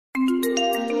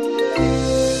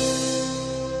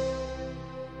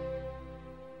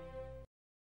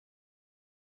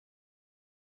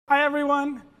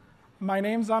everyone. My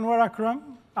name's Anwar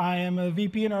Akram. I am a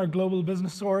VP in our global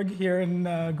business org here in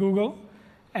Google.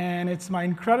 And it's my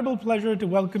incredible pleasure to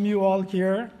welcome you all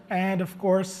here. And of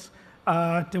course,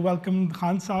 to welcome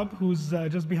Khan Saab, who's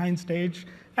just behind stage,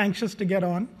 anxious to get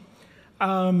on.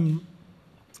 By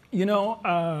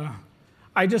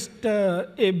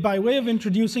way of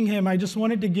introducing him, I just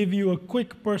wanted to give you a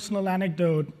quick personal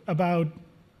anecdote about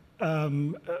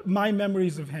my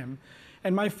memories of him.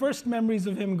 And my first memories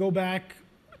of him go back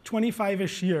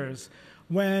 25-ish years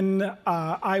when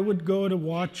I would go to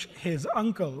watch his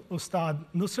uncle, Ustad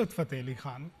Nusrat Fateh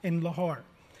Khan, in Lahore.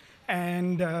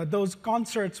 And those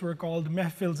concerts were called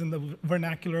mehfils in the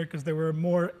vernacular because they were a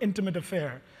more intimate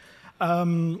affair.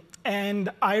 And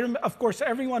of course,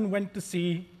 everyone went to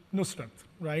see Nusrat,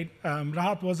 right?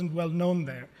 Rahat wasn't well known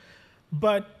there.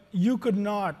 But you could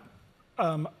not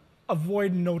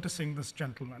avoid noticing this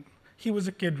gentleman. He was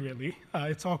a kid, really.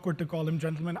 It's awkward to call him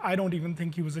gentleman. I don't even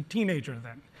think he was a teenager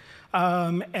then.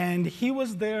 And he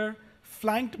was there,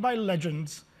 flanked by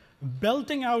legends,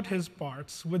 belting out his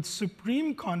parts with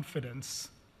supreme confidence,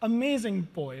 amazing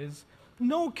poise,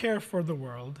 no care for the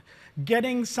world,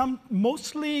 getting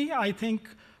mostly, I think,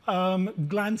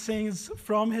 glancings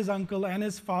from his uncle and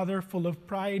his father full of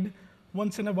pride,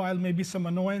 once in a while maybe some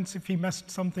annoyance if he messed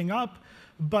something up,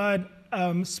 but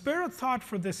spare a thought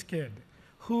for this kid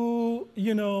who,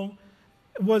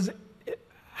 was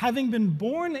having been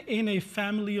born in a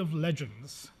family of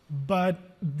legends,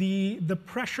 but the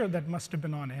pressure that must have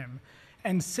been on him,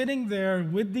 and sitting there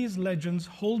with these legends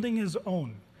holding his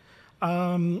own,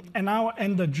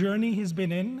 and the journey he's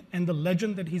been in, and the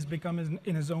legend that he's become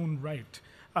in his own right.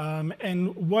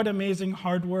 And what amazing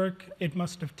hard work it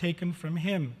must have taken from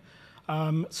him.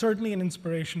 Certainly an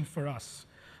inspiration for us.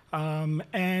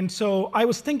 And so I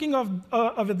was thinking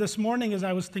of it this morning as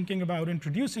I was thinking about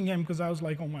introducing him, because I was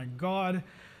like, oh my God,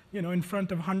 in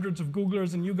front of hundreds of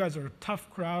Googlers, and you guys are a tough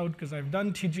crowd, because I've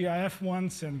done TGIF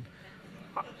once, and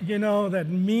that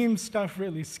meme stuff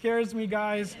really scares me,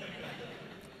 guys.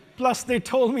 Plus, they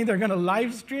told me they're going to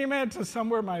live stream it to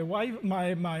somewhere. My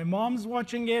mom's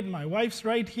watching it. My wife's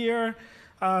right here.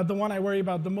 The one I worry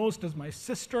about the most is my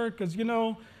sister, because,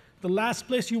 the last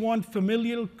place you want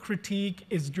familial critique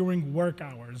is during work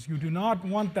hours. You do not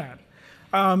want that.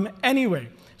 Anyway,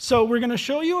 so we're going to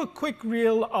show you a quick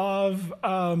reel of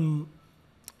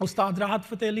Ustad Rahat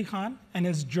Fateh Khan and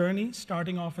his journey,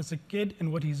 starting off as a kid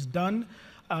and what he's done.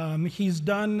 He's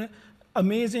done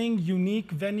amazing,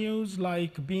 unique venues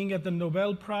like being at the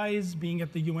Nobel Prize, being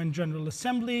at the UN General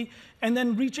Assembly, and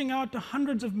then reaching out to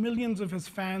hundreds of millions of his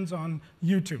fans on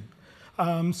YouTube.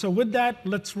 So with that,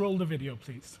 let's roll the video,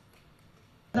 please.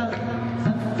 That's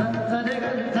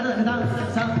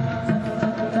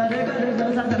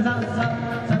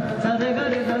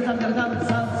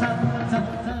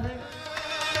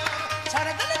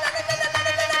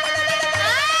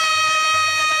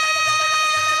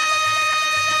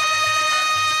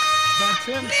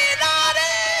him.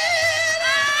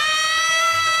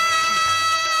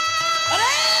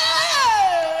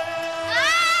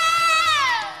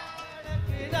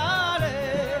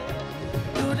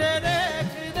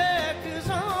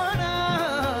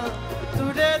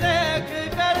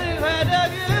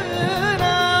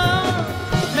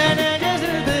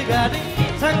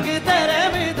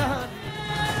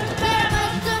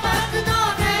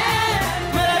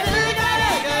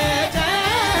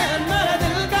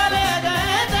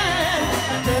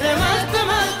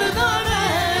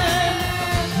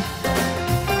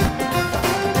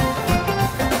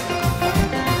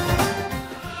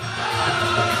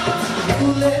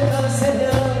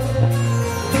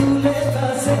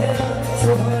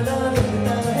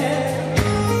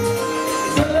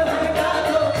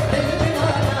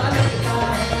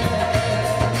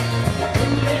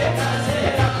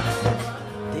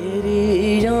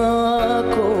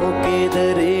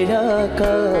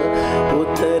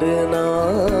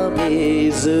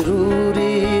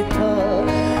 जरूरी था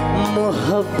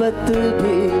मोहब्बत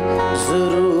भी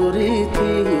जरूरी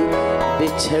थी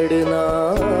बिछड़ना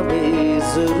भी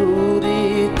जरूरी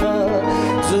था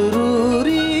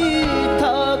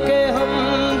कि हम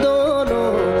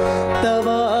दोनों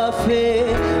तवाफ़े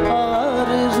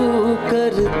आरज़ू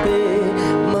करते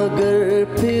मगर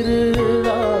फिर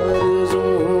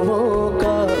आरज़ुओं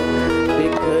का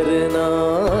बिखरना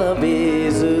भी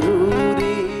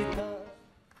जरूरी था.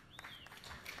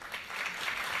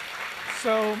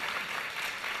 So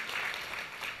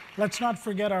let's not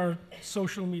forget our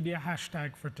social media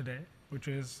hashtag for today, which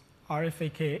is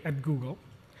RFAK at Google.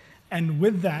 And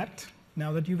with that,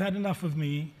 now that you've had enough of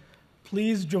me,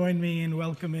 please join me in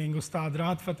welcoming Ustad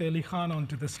Rahat Fateh Khan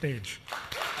onto the stage.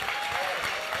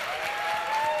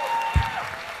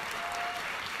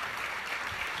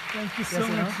 Thank you so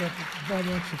much, sir. बहुत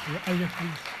बहुत शुक्रिया. आइए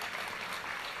please.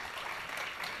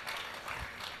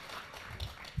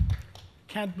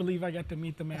 Can't believe I get to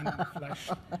meet the man in the flesh.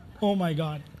 Oh my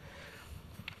God.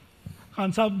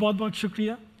 Khan Saab, बहुत बहुत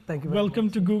शुक्रिया. Thank you. Welcome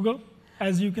to Google.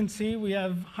 As you can see, we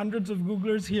have hundreds of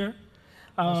Googlers here.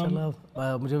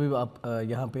 माशाल्लाह मुझे भी आप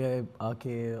यहाँ पे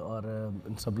आके और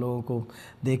इन सब लोगों को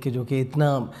देख के जो कि इतना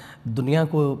दुनिया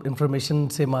को इंफॉर्मेशन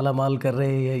से माला माल कर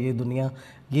रहे हैं ये दुनिया,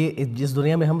 ये जिस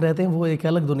दुनिया में हम रहते हैं वो एक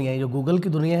अलग दुनिया है, जो गूगल की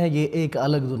दुनिया है ये एक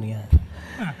अलग दुनिया है.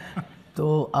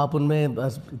 तो आप उनमें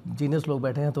जीनियस लोग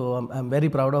बैठे हैं, तो I am very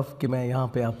proud of कि मैं यहाँ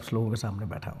पे आप लोगों के सामने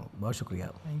बैठा हूँ. बहुत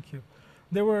शुक्रिया. Thank you.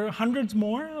 There were hundreds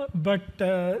more, but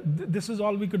this is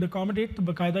all we could accommodate. तो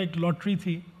बाकायदा एक lottery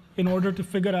थी in order to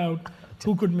figure out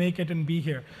who could make it and be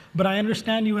here. But I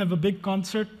understand you have a big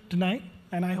concert tonight,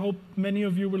 and I hope many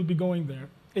of you will be going there.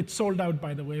 It's sold out,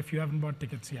 by the way, if you haven't bought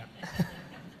tickets yet.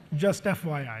 Just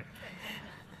FYI.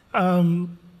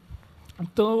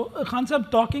 So, Khan Sahab,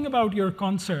 talking about your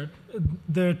concert,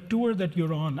 the tour that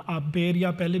you're on, aap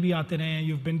Beria pehle bhi aate rahe hain,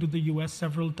 you've been to the US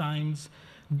several times.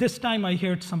 This time I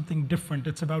heard something different.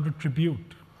 It's about a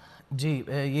tribute. जी,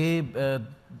 ये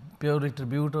pure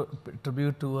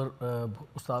tribute tour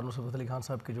उस्ताद नुसरत फ़तेह अली खान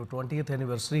साहब की जो 20th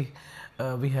anniversary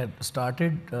we had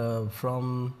started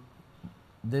from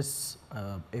this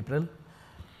April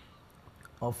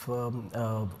of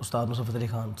उस्ताद नुसरत फ़तेह अली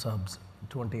खान साहब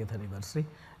 20th anniversary,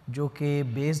 जो कि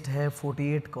based है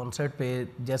 48 concert पे.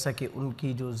 जैसा कि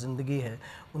उनकी जो ज़िंदगी है,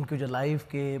 उनकी जो लाइफ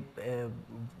के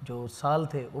जो साल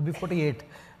थे वो भी 48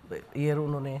 ईयर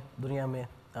उन्होंने दुनिया में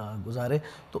गुजारे.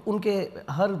 तो उनके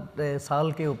हर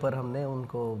साल के ऊपर हमने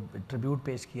उनको ट्रिब्यूट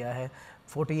पेश किया है.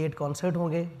 48 कॉन्सर्ट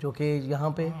होंगे जो कि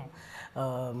यहाँ पे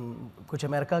कुछ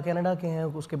अमेरिका कनाडा के हैं.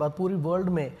 उसके बाद पूरी वर्ल्ड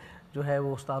में जो है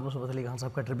वो उस्ताद नुसरत फ़तेह अली खान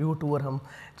साहब का ट्रिब्यूट टूर हम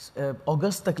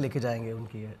अगस्त तक लेके जाएंगे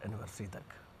उनकी एनिवर्सरी तक.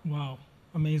 Wow,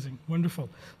 amazing, wonderful.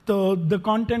 So the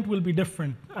content will be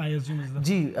different, I assume.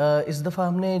 जी, इस दफ़ा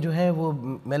हमने जो है वो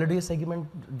मेलोडियस सेगमेंट,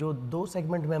 जो 2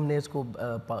 सेगमेंट में हमने इसको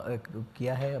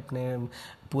किया है अपने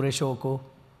पूरे शो को,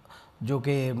 जो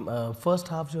कि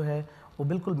फर्स्ट हाफ जो है वो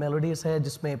बिल्कुल मेलोडियस है,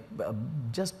 जिसमें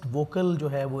जस्ट वोकल जो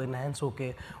है वो इन्हेंस होके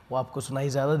वो आपको सुनाई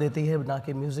ज़्यादा देती है, ना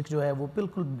कि म्यूज़िक जो है वो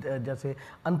बिल्कुल जैसे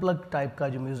अनप्लग टाइप का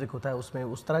जो म्यूज़िक होता है उसमें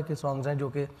उस तरह के सॉन्ग्स हैं जो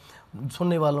कि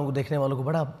सुनने वालों को, देखने वालों को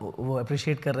बड़ा वो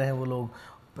अप्रिशिएट कर रहे हैं, वो लोग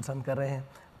पसंद कर रहे हैं.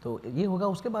 तो ये होगा.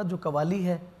 उसके बाद जो कवाली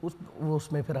है वो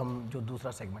उसमें फिर हम जो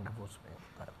दूसरा सेगमेंट है वो उसमें.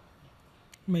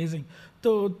 Amazing.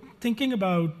 So thinking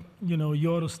about, you know,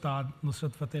 your Ustad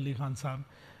Nusrat Fateh Ali Khan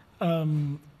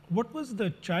Sahab, what was the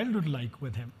childhood like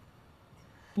with him?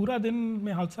 पूरा दिन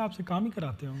में हाल साहब से काम ही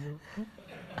कराते होंगे.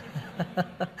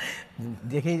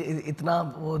 देखिए, इतना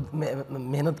वो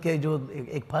मेहनत के जो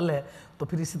एक फल है तो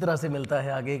फिर इसी तरह से मिलता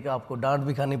है आगे कि आपको डांट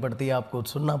भी खानी पड़ती है, आपको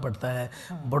सुनना पड़ता है,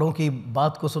 बड़ों की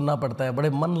बात को सुनना पड़ता है, बड़े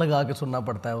मन लगा के सुनना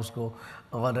पड़ता है उसको,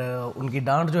 और उनकी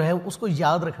डांट जो है उसको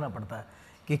याद रखना पड़ता है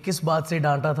कि किस बात से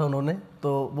डांटा था उन्होंने,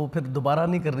 तो वो फिर दोबारा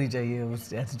नहीं करनी चाहिए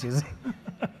उस ऐसी चीज़ें.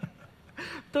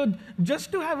 So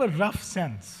just to have a rough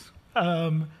sense,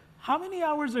 how many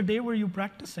hours a day were you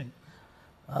practicing?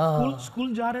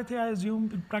 School जा रहे थे, I assume,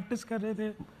 प्रैक्टिस कर रहे थे.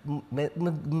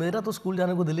 मेरा तो स्कूल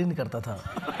जाने को दिल ही नहीं करता था.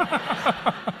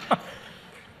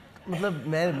 मतलब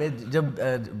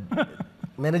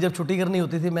मैंने जब छुट्टी करनी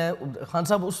होती थी, मैं खान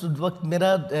साहब उस वक्त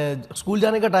मेरा स्कूल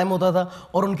जाने का टाइम होता था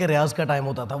और उनके रियाज का टाइम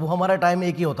होता था, वो हमारा टाइम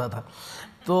एक ही होता था.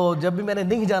 तो जब भी मैंने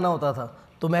नहीं जाना होता था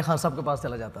तो मैं खान साहब के पास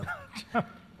चला जाता था.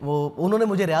 वो उन्होंने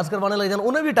मुझे रियाज करवाने लग जाना,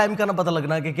 उन्हें भी टाइम का ना पता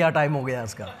लगना कि क्या टाइम हो गया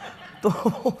इसका. तो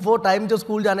वो टाइम जो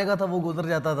स्कूल जाने का था वो गुजर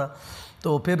जाता था.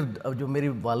 तो फिर जो मेरी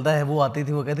वालदा है वो आती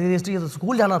थी, वो कहती थी इसलिए तो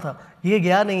स्कूल जाना था, ये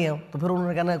गया नहीं है. तो फिर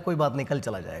उन्होंने कहना कोई बात नहीं, कल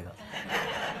चला जाएगा.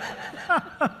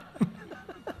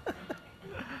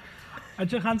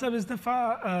 अच्छा खान साहब, इस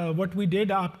दफ़ा what we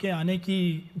did आपके आने की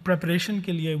preparation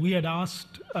के लिए, we had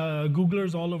asked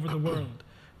Googlers all over the world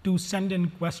to send in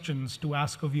questions to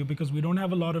ask of you, because we don't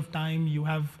have a lot of time. You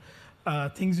have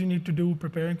things you need to do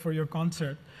preparing for your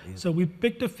concert. So we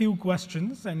picked a few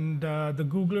questions, and the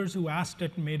Googlers who asked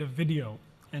it made a video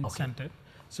and sent it.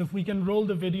 So if we can roll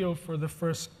the video for the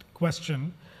first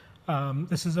question.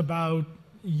 This is about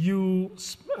you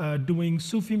doing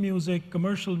Sufi music,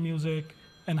 commercial music,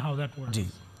 and how that works.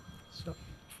 So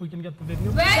if we can get the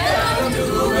video. Welcome to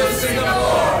Google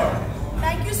Singapore.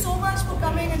 Thank you so much for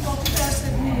coming and talking to us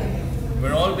at Google.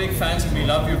 We're all big fans and we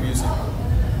love your music.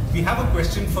 We have a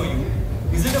question for you.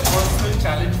 Is it a personal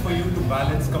challenge for you to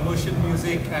balance commercial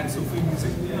music and Sufi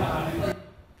music?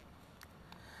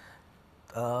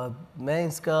 मैं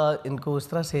इनको इस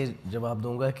तरह से जवाब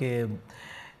दूंगा कि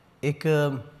एक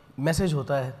message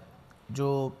होता है जो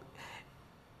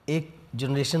एक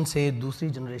जनरेशन से दूसरी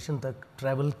जनरेशन तक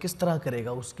ट्रैवल किस तरह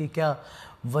करेगा, उसकी क्या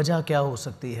वजह क्या हो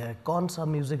सकती है, कौन सा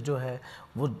म्यूज़िक जो है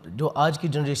वो जो आज की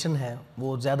जनरेशन है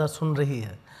वो ज़्यादा सुन रही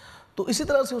है। तो इसी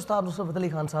तरह से उस्ताद नुसरत फ़तेह अली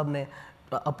खान साहब ने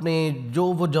अपने जो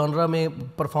वो जॉनरा में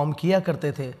परफॉर्म किया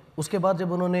करते थे, उसके बाद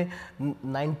जब उन्होंने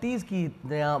 90s की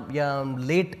या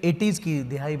लेट 80s की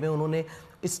दिहाई में उन्होंने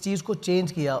इस चीज़ को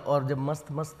चेंज किया और जब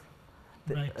मस्त मस्त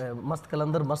मस्त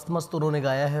कलंदर मस्त मस्त उन्होंने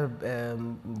गाया है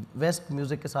वेस्ट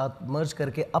म्यूज़िक के साथ मर्ज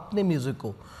करके अपने म्यूज़िक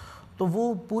को, तो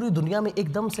वो पूरी दुनिया में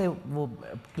एकदम से वो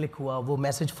क्लिक हुआ, वो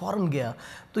मैसेज फ़ौरन गया।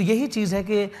 तो यही चीज़ है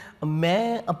कि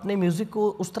मैं अपने म्यूज़िक को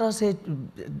उस तरह से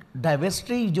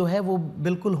डाइवर्सिटी जो है वो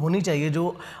बिल्कुल होनी चाहिए।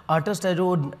 जो आर्टिस्ट है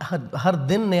जो हर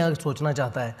दिन नया सोचना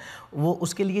चाहता है, वो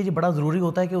उसके लिए ये बड़ा ज़रूरी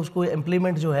होता है कि उसको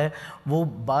इम्प्लीमेंट जो है वो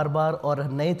बार बार और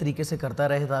नए तरीके से करता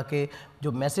रहे, ताकि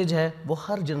जो मैसेज है वो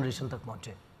हर जनरेशन तक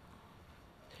पहुँचे।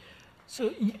 So,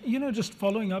 you know, just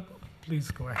following up,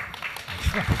 please go ahead.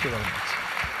 Thank you very much.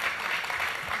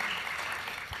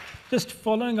 Just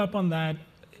following up on that,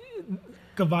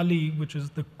 Qawwali, which is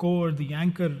the core, the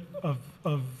anchor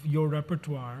of your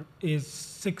repertoire, is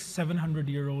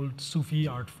 600-700-year-old Sufi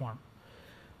art form.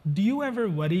 Do you ever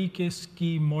worry कि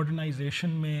इसकी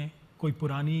modernization में कोई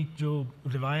पुरानी जो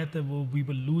रिवायत है वो we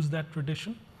will lose that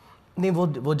tradition? नहीं,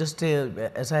 वो जस्ट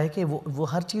ऐसा है कि वो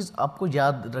हर चीज़ आपको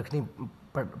याद रखनी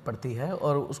पड़ती है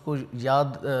और उसको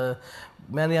याद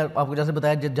मैंने आपको जैसे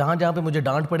बताया जहाँ जहाँ पे मुझे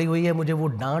डांट पड़ी हुई है, मुझे वो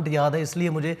डांट याद है, इसलिए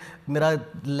मुझे मेरा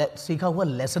सीखा हुआ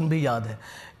लेसन भी याद है,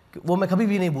 वो मैं कभी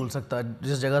भी नहीं भूल सकता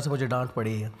जिस जगह से मुझे डांट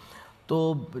पड़ी है।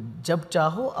 तो जब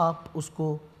चाहो आप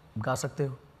उसको गा सकते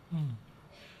हो,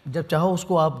 जब चाहो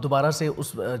उसको आप दोबारा से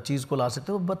उस चीज़ को ला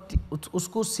सकते हो, बट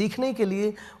उसको सीखने के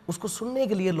लिए, उसको सुनने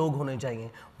के लिए लोग होने चाहिए।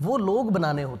 वो लोग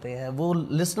बनाने होते हैं, वो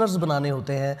लिसनर्स बनाने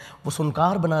होते हैं, वो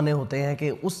सुनकार बनाने होते हैं कि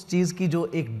उस चीज़ की जो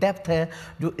एक डेप्थ है,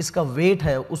 जो इसका वेट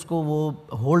है, उसको वो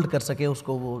होल्ड कर सकें,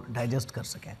 उसको वो डाइजेस्ट कर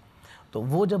सकें। तो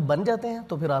वो जब बन जाते हैं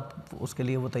तो फिर आप उसके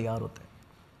लिए वो तैयार होते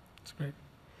हैं।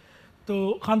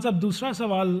 तो खान साहब, दूसरा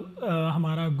सवाल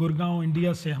हमारा गुड़गांव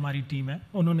इंडिया से हमारी टीम है,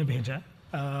 उन्होंने भेजा है।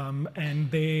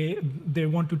 And they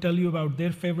want to tell you about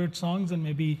their favorite songs and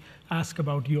maybe ask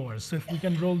about yours. So if we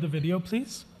can roll the video,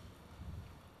 please.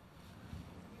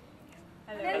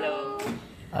 Hello.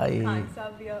 Hi. Khan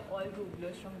Saab, we are all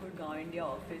Googlers from Gurgaon India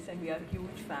office and we are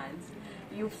huge fans.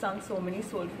 You've sung so many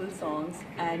soulful songs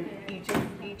and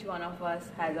each one of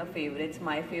us has our favorites.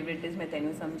 My favorite is Main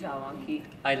Tainu Samjhawa Ki.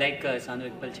 I like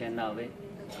Sanu Iqbal Chain Naave.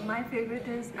 My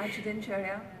favorite is Achudin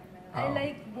Charya. I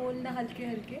like Bolna Halke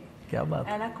Halke. क्या बात।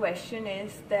 And our question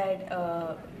is that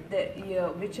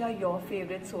which are your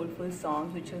favorite soulful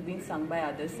songs which have been sung by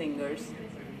other singers?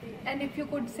 And if you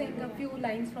could sing a few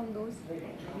lines from those.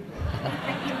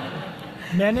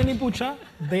 मैंने नहीं पूछा,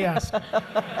 they asked.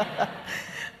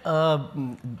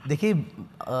 देखिए,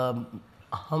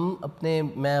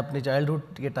 मैं अपने childhood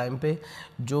के time पे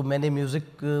जो मैंने म्यूज़िक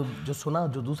जो सुना,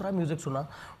 जो दूसरा म्यूज़िक सुना,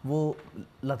 वो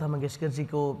लता मंगेशकर जी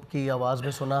की आवाज़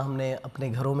में सुना हमने, अपने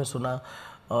घरों में सुना,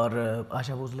 और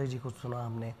आशा भोसले जी को सुना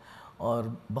हमने,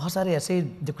 और बहुत सारे ऐसे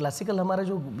जो क्लासिकल हमारा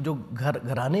जो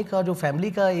घराने का, जो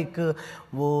फैमिली का एक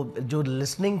वो जो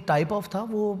लिसनिंग टाइप ऑफ था,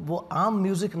 वो आम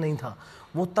म्यूज़िक नहीं था,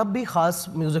 वो तब भी ख़ास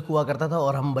म्यूज़िक हुआ करता था।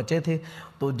 और हम बच्चे थे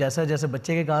तो जैसा जैसे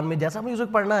बच्चे के कान में जैसा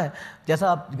म्यूज़िक पढ़ना है,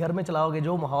 जैसा आप घर में चलाओगे,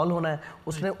 जो माहौल होना है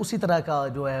उसने उसी तरह का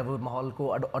जो है वो माहौल को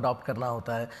अडॉप्ट करना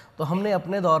होता है। तो हमने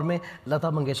अपने दौर में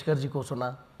लता मंगेशकर जी को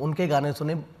सुना, उनके गाने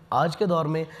सुने। आज के दौर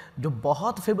में जो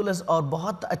बहुत फेबुलस और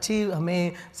बहुत अच्छी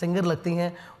हमें सिंगर लगती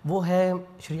हैं वो है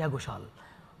श्रेया घोषाल।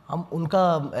 हम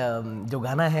उनका जो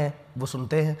गाना है वो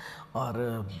सुनते हैं,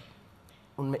 और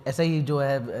उनमें ऐसे ही जो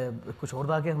है कुछ और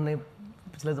दा के हमने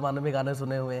पिछले ज़माने में गाने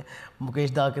सुने हुए हैं,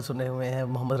 मुकेश दा के सुने हुए हैं,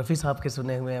 मोहम्मद रफ़ी साहब के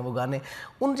सुने हुए हैं वो गाने।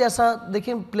 उन जैसा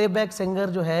देखिए प्लेबैक सिंगर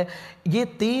जो है, ये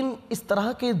तीन इस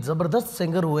तरह के ज़बरदस्त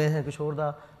सिंगर हुए हैं, किशोर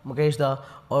दा, मुकेश दा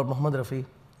और मोहम्मद रफ़ी।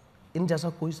 इन जैसा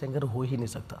कोई सिंगर हो ही नहीं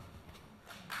सकता।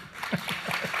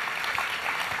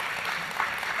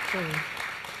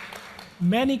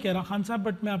 मैं नहीं कह रहा खान साहब,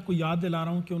 बट मैं आपको याद दिला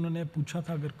रहा हूँ कि उन्होंने पूछा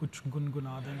था अगर कुछ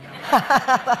गुनगुना देंगे।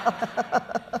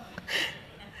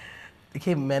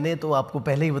 देखिए, मैंने तो आपको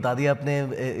पहले ही बता दिया अपने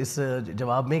इस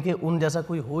जवाब में कि उन जैसा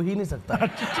कोई हो ही नहीं सकता।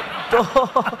 तो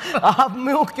आप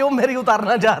में क्यों मेरी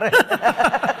उतारना चाह रहे हैं?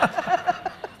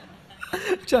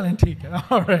 चलें, ठीक है,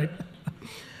 alright.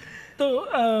 So,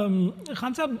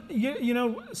 Khan Sahab, you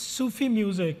know, Sufi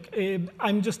music,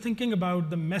 I'm just thinking about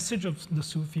the message of the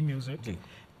Sufi music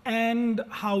and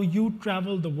how you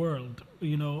travel the world,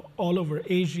 you know, all over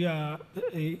Asia,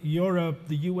 Europe,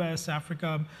 the US,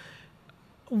 Africa.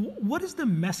 What is the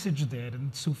message there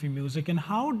in Sufi music, and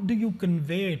how do you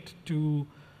convey it to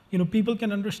people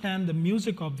can understand the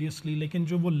music obviously, लेकिन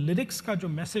जो वो lyrics का जो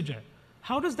message है,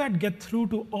 how does that get through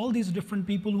to all these different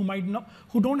people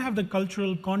who don't have the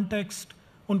cultural context,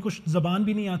 उनको ज़बान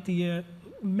भी नहीं आती है,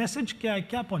 message क्या है,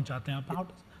 क्या पहुंचाते हैं आप?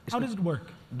 How does it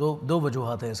work? दो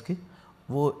वजूहात हैं इसकी।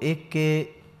 वो एक के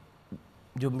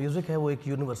जो म्यूज़िक है वो एक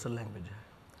यूनिवर्सल लैंग्वेज है।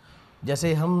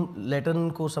 जैसे हम लैटिन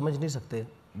को समझ नहीं सकते,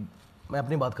 मैं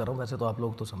अपनी बात कर रहा हूँ, वैसे तो आप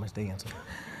लोग तो समझते ही हैं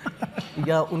सब,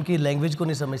 या उनकी लैंग्वेज को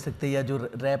नहीं समझ सकते, या जो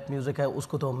रैप म्यूज़िक है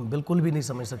उसको तो हम बिल्कुल भी नहीं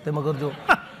समझ सकते, मगर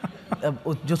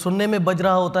जो सुनने में बज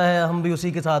रहा होता है हम भी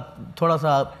उसी के साथ थोड़ा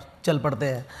सा चल पड़ते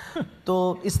हैं।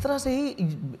 तो इस तरह से ही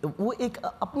वो एक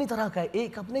अपनी तरह का,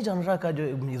 एक अपने जानरा का जो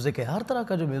म्यूज़िक है, हर तरह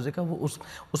का जो म्यूज़िक है वो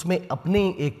उसमें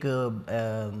अपनी एक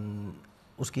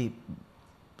उसकी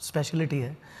स्पेशलिटी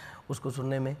है उसको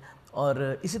सुनने में।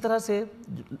 और इसी तरह से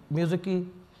म्यूज़िक की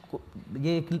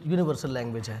ये एक यूनिवर्सल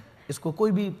लैंग्वेज है, इसको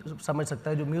कोई भी समझ सकता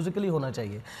है, जो म्यूज़िकली होना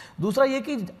चाहिए। दूसरा ये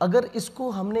कि अगर इसको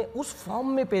हमने उस फॉर्म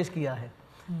में पेश किया है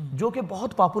जो कि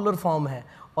बहुत पॉपुलर फॉर्म है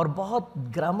और बहुत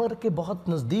ग्रामर के बहुत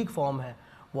नज़दीक फॉर्म है,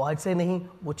 वो आज से नहीं,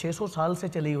 वो 600 साल से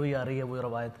चली हुई आ रही है वो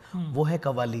रवायत, वो है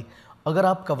कव्वाली। अगर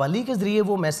आप कव्वाली के ज़रिए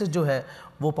वो मैसेज जो है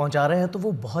वो पहुंचा रहे हैं तो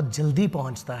वो बहुत जल्दी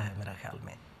पहुंचता है मेरा ख्याल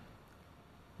में।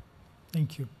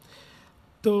 Thank you.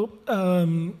 So,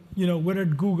 we're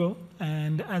at Google,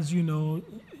 and as you know,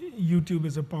 YouTube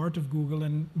is a part of Google,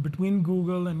 and between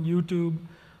Google and YouTube,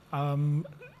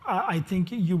 I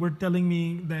think you were telling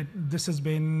me that this has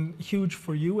been huge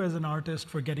for you as an artist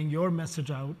for getting your message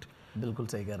out. बिल्कुल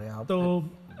सही कह रहे हैं आप। तो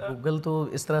Google तो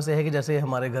इस तरह से है कि जैसे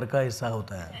हमारे घर का हिस्सा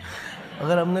होता है।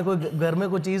 अगर हमने कोई घर में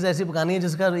कोई चीज़ ऐसी पकानी है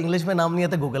जिसका इंग्लिश में नाम नहीं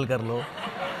है तो गूगल कर लो।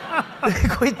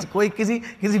 कोई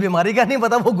किसी बीमारी का नहीं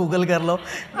पता, वो गूगल कर लो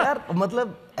यार।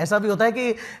 मतलब ऐसा भी होता है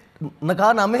कि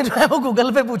नकाह नामे जो है वो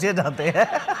गूगल पे पूछे जाते हैं।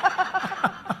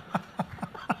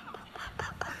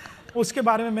 उसके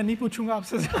बारे में मैं नहीं पूछूंगा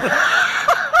आपसे,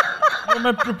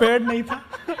 मैं प्रिपेयर्ड नहीं था।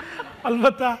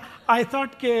 अलबत्ता आई थॉट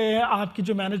कि आपकी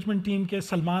जो मैनेजमेंट टीम के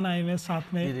सलमान आए हुए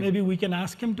साथ में, may be we can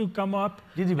ask him to come up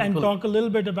and talk a little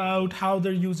bit about how they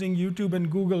are using YouTube and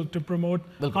Google to promote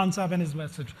Khan साहब and his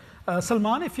message.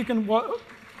 Salman, if you can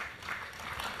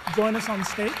join us on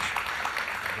stage.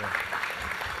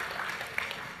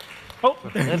 Oh,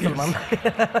 there's Salman.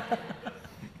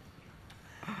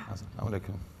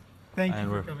 Assalamualaikum. Thank you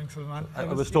for coming, Salman. I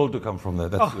was told to come from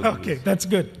there. That's good. Okay,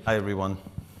 that's good. Hi, everyone.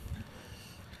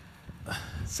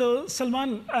 So,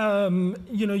 Salman,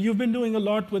 you've been doing a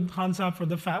lot with Khan Saab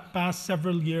for the past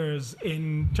several years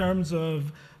in terms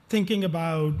of thinking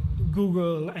about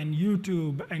Google and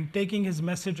YouTube and taking his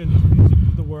message and his music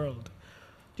to the world.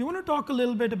 Do you want to talk a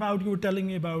little bit about, you were telling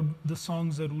me about the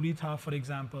song Zaroori Tha, for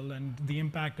example, and the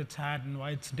impact it's had and why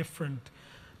it's different.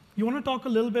 You want to talk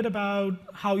a little bit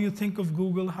about how you think of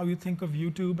Google, how you think of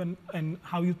YouTube, and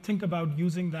how you think about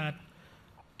using that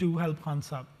to help Khan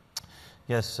Saab?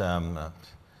 Yes,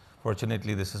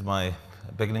 fortunately this is my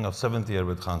beginning of 7th year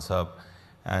with Khan Saab,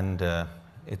 and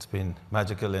it's been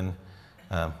magical in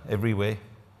every way,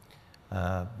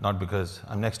 not because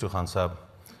I'm next to Khan Saab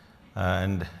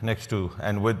and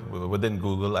within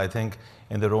Google. I think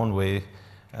in their own way,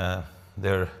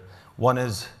 one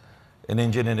is an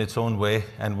engine in its own way,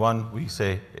 and one we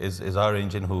say is our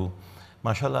engine who,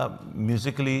 mashallah,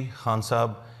 musically Khan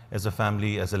Saab as a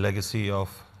family, as a legacy of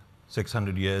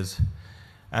 600 years.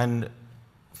 And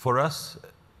for us,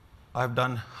 I've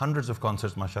done hundreds of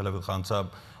concerts, mashallah, with Khan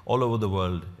Saab all over the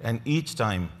world, and each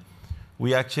time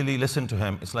we actually listen to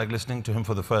him. It's like listening to him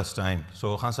for the first time.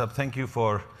 So Khan Saab, thank you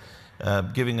for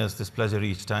giving us this pleasure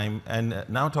each time. And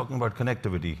now talking about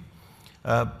connectivity.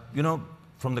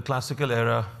 From the classical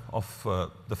era of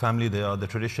the family they are, the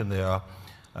tradition they are,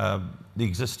 the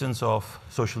existence of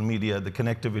social media, the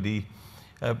connectivity,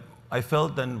 I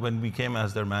felt then when we came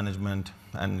as their management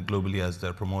and globally as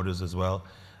their promoters as well,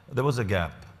 there was a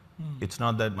gap. It's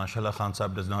not that, mashallah, Khan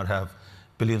Saab does not have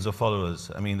billions of followers.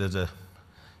 I mean, there's a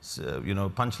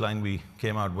punchline we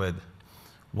came out with: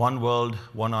 one world,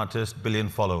 one artist, billion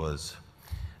followers.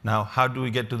 Now, how do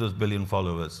we get to those billion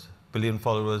followers? Billion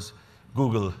followers,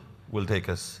 Google will take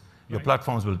us. Your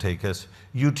platforms will take us.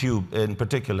 YouTube in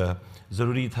particular.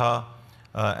 Zaroori Tha,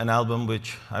 an album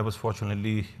which I was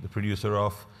fortunately the producer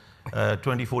of,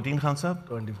 2014 Khan Saab?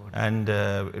 2014.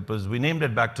 And we named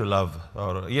it Back to Love.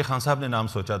 और ये खान साहब ने नाम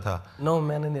सोचा था? No,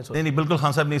 मैंने नहीं सोचा। नहीं, बिल्कुल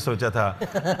खान साहब नहीं सोचा था।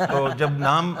 तो जब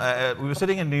नाम, we were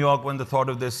sitting in New York when the thought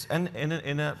of this, and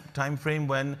in a time frame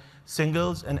when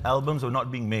singles and albums were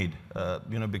not being made,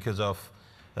 because of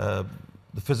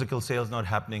the physical sales not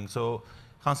happening. So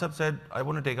Khan Saab said, I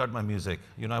want to take out my music.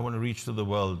 I want to reach to the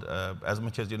world as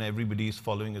much as everybody is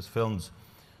following his films.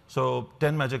 So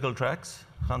 10 magical tracks,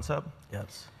 Khan Saab.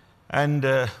 Yes. And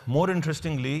more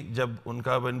interestingly,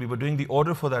 when we were doing the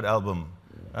order for that album,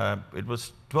 it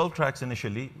was 12 tracks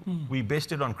initially. We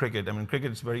based it on cricket. I mean,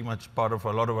 cricket is very much part of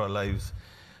a lot of our lives.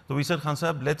 So we said, Khan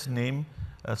Sahab, let's name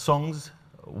songs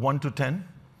 1 to 10,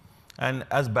 and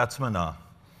as batsmen are.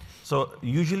 So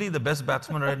usually the best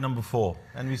batsmen are at number 4.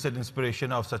 And we said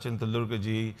inspiration of Sachin Tendulkar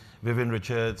ji, Vivian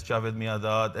Richards, Javed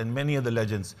Miandad, and many other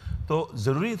legends. So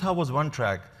Zaruri Tha was one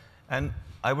track. And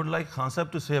I would like Khan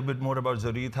Sahab to say a bit more about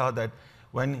Zaruri Tha, that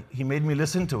when he made me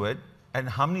listen to it, and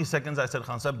how many seconds I said,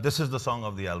 Khan Sahab, this is the song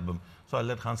of the album. So I'll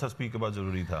let Khan Sahab speak about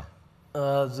Zaruri Tha.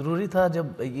 ज़रूरी था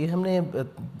जब ये हमने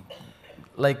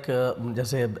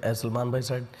जैसे सलमान भाई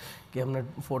साहब कि हमने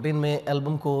 14 में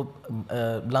एल्बम को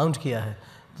लॉन्च किया है,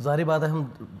 तो ज़ाहिर बात है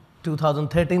हम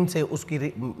 2013 से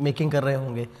उसकी मेकिंग कर रहे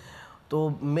होंगे।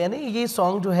 तो मैंने ये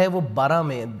सॉन्ग जो है वो 12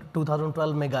 में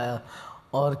 2012 में गाया,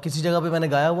 और किसी जगह पे मैंने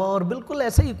गाया हुआ, और बिल्कुल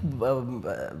ऐसे ही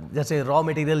जैसे रॉ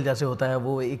मटेरियल जैसे होता है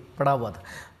वो एक पड़ा हुआ था।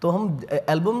 तो हम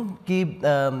एल्बम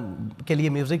के लिए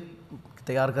म्यूज़िक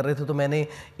तैयार कर रहे थे, तो मैंने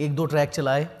 1-2 ट्रैक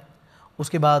चलाए।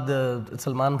 उसके बाद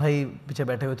सलमान भाई पीछे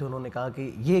बैठे हुए थे, उन्होंने कहा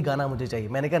कि ये गाना मुझे चाहिए।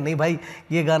 मैंने कहा नहीं भाई,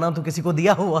 ये गाना तो किसी को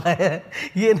दिया हुआ है,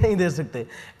 ये नहीं दे सकते।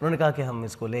 उन्होंने कहा कि हम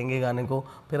इसको लेंगे गाने को।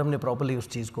 फिर हमने प्रॉपर्ली उस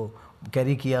चीज़ को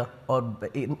कैरी किया, और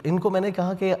इनको मैंने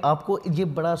कहा कि आपको ये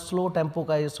बड़ा स्लो टेम्पो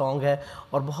का ये सॉन्ग है,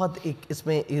 और बहुत एक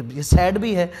इसमें ये सैड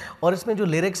भी है, और इसमें जो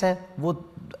लिरिक्स हैं वो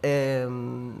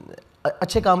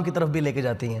अच्छे काम की तरफ भी लेके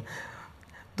जाती हैं।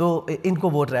 तो इनको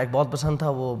वो ट्रैक बहुत पसंद था,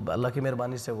 वो अल्लाह की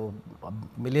मेहरबानी से वो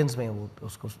मिलियंस में वो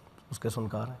उसके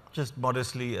सुनकार हैं। Just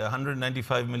modestly,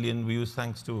 195 million views,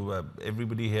 thanks to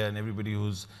everybody here and everybody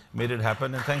who's made it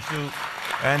happen, and thanks to,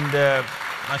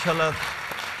 mashallah,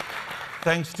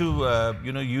 thanks to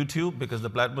YouTube, because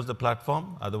that was the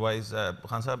platform. Otherwise,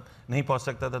 Khan Sahab nahi pahunch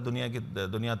sakta tha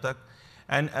duniya tak.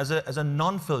 And as a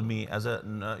non-filmy, as a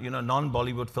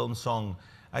non-Bollywood film song,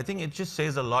 I think it just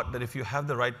says a lot that if you have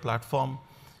the right platform,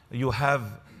 you have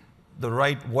the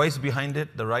right voice behind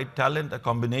it, the right talent, a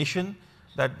combination,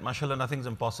 that mashallah nothing's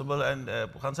impossible. And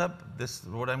Khan Sahab, this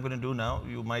what I'm going to do now.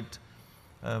 You might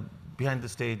behind the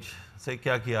stage say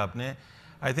kya kiya aapne.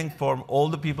 I think for all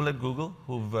the people at Google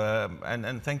who've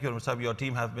and thank you Anwar Sahab, your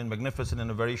team have been magnificent in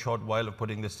a very short while of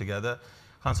putting this together.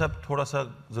 Khan Sahab, thoda sa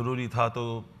zaruri tha,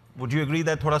 to would you agree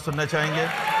that thoda sunna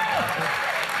chahenge?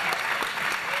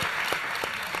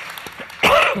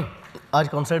 आज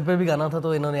concert पे भी गाना था,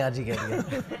 तो इन्होंने आज ही कह दिया।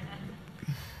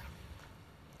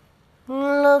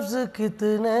 लफ्ज़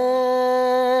कितने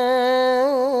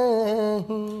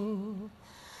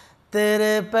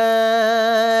तेरे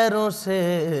पैरों से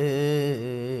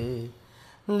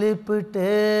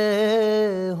लिपटे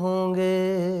होंगे,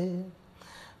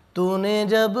 तूने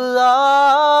जब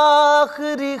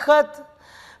आखिरी खत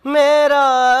मेरा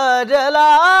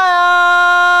जलाया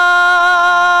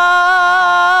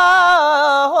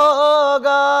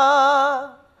होगा,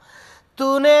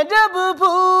 तूने जब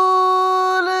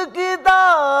फूल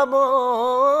किताबों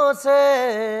से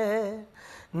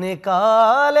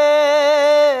निकाले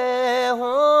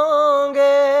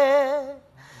होंगे,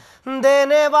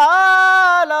 देने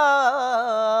वाला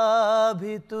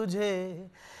भी तुझे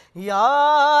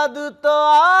याद तो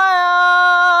आया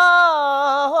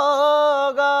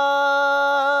होगा,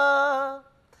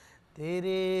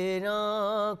 तेरे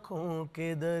आँखों के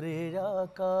दरिया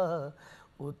का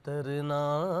उतरना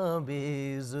भी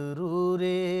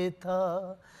ज़रूरी था,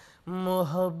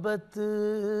 मोहब्बत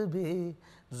भी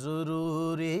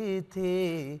ज़रूरी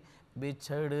थी,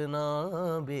 बिछड़ना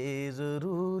भी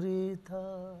ज़रूरी था।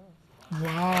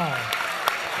 Wow.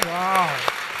 Wow.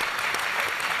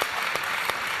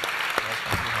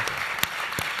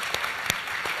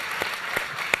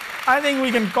 I think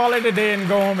we can call it a day and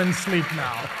go home and sleep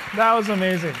now. That was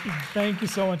amazing. Thank you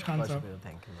so much, Khan Sahab.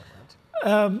 Thank you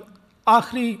very much.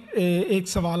 आखिरी एक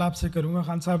सवाल आपसे करूँगा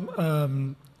खान साहब।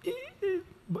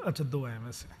 अच्छा, 2 हैं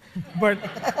वैसे, बट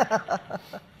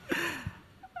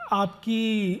आपकी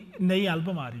नई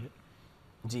एल्बम आ रही है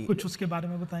जी, कुछ उसके बारे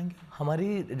में बताएंगे?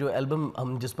 हमारी जो एल्बम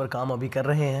हम जिस पर काम अभी कर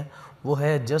रहे हैं वो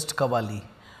है जस्ट कवाली।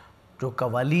 जो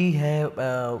कवाली है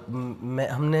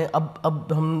हमने अब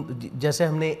हम जैसे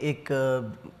हमने एक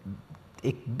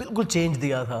बिल्कुल चेंज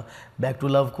दिया था बैक टू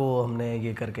लव को, हमने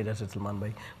ये करके जैसे सलमान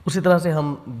भाई, उसी तरह से हम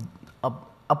अब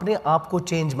अपने आप को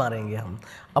चेंज मारेंगे, हम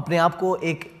अपने आप को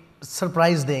एक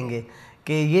सरप्राइज़ देंगे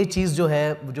कि ये चीज़ जो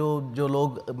है जो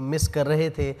लोग मिस कर रहे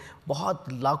थे, बहुत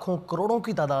लाखों करोड़ों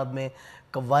की तादाद में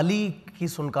कव्वाली की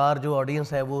सुनकार जो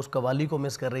ऑडियंस है वो उस कव्वाली को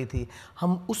मिस कर रही थी,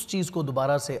 हम उस चीज़ को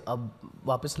दोबारा से अब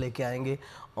वापस लेके आएंगे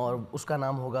और उसका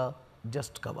नाम होगा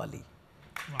just qawwali.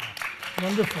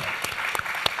 Wonderful.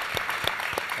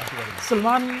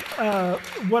 Salman,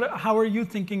 how are you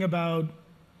thinking about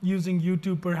using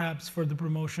YouTube perhaps for the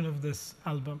promotion of this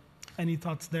album? Any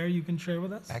thoughts there you can share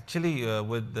with us? Actually,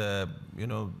 with the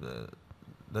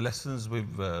lessons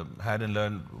we've had and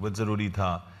learned with Zaruri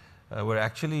Tha, we're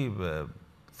actually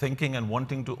thinking and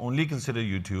wanting to only consider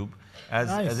YouTube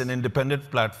as an independent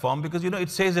platform, because it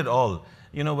says it all.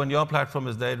 When your platform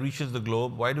is there, it reaches the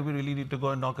globe. Why do we really need to go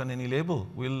and knock on any label?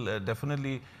 We'll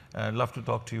definitely love to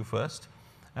talk to you first.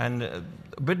 And a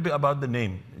bit about the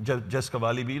name, just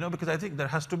Qawwali, because I think there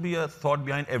has to be a thought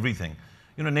behind everything.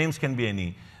 Names can be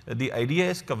any. The idea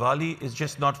is Qawwali is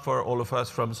just not for all of us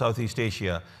from Southeast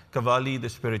Asia. Qawwali, the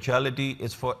spirituality,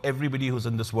 is for everybody who's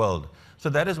in this world. So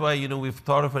that is why, we've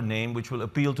thought of a name which will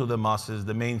appeal to the masses,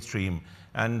 the mainstream.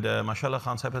 And mashallah,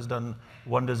 Khan Sahib has done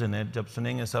wonders in it. Jab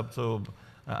sunenge sab, so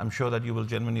I'm sure that you will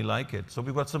genuinely like it. So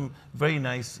we've got some very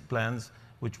nice plans,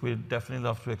 which we'd definitely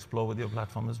love to explore with your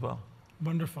platform as well.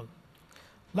 Wonderful.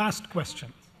 Last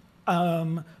question.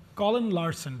 Colin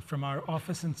Larson from our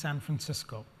office in San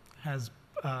Francisco has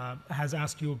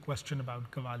asked you a question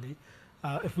about Qawwali.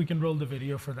 If we can roll the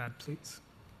video for that, please.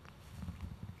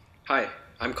 Hi,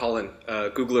 I'm Colin,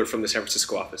 a Googler from the San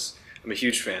Francisco office. I'm a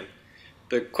huge fan.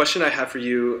 The question I have for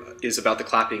you is about the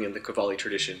clapping in the Qawwali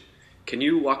tradition. Can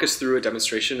you walk us through a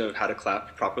demonstration of how to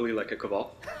clap properly like a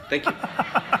qawwal? Thank you.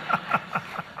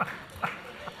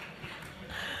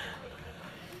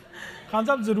 Khan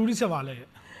साहब ज़रूरी सवाल है ये।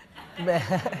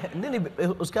 नहीं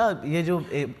उसका ये जो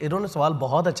इन्होंने सवाल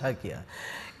बहुत अच्छा किया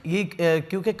ये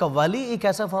क्योंकि कव्वाली एक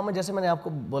ऐसा फॉर्म है, जैसे मैंने आपको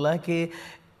बोला है कि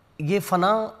ये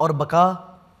फ़ना और बका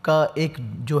का एक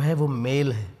जो है वो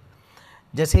मेल है।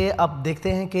 जैसे आप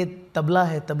देखते हैं कि तबला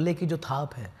है, तबले की जो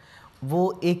थाप है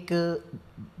वो एक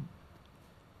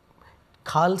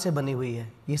खाल से बनी हुई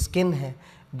है, ये स्किन है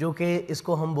जो कि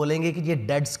इसको हम बोलेंगे कि ये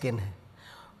डेड स्किन है।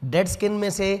 डेड स्किन में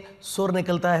से सुर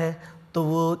निकलता है तो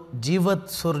वो जीवत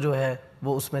सुर जो है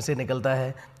वो उसमें से निकलता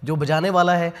है। जो बजाने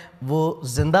वाला है वो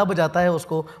ज़िंदा बजाता है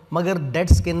उसको, मगर डेड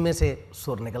स्किन में से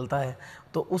सुर निकलता है।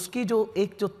 तो उसकी जो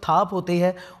एक जो थाप होती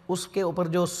है उसके ऊपर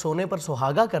जो सोने पर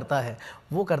सुहागा करता है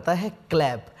वो करता है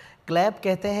क्लैप। क्लैप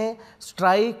कहते हैं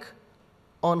स्ट्राइक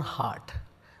ऑन हार्ट,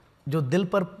 जो दिल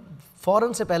पर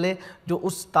फ़ौरन से पहले जो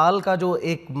उस ताल का जो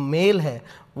एक मेल है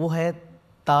वो है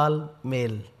ताल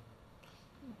मेल।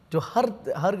 जो हर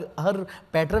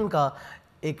पैटर्न का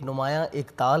एक नुमाया एक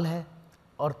ताल है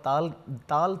और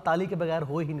ताली के बगैर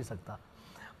हो ही नहीं सकता।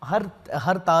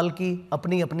 हर ताल की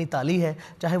अपनी अपनी ताली है,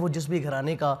 चाहे वो जिस भी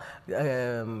घराने का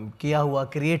किया हुआ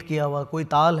क्रिएट किया हुआ कोई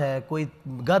ताल है, कोई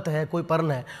गत है, कोई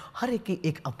पर्न है, हर एक की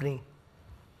एक अपनी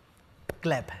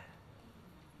क्लैप है।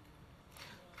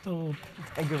 तो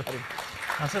थैंक यू वेरी मच।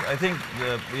 हाँ सर, आई थिंक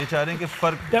ये चाह रहे हैं कि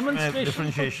फ़र्क में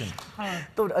डिफरेंशिएशन।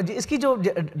 तो इसकी जो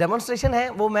डेमोन्स्ट्रेशन है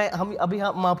वो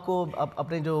हम आपको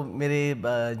अपने जो मेरे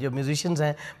जो म्यूजिशियंस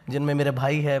हैं, जिनमें मेरे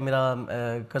भाई है, मेरा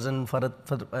कज़न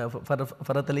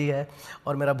फ़रत अली है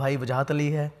और मेरा भाई वजाहत अली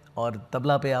है और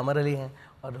तबला पे आमर अली हैं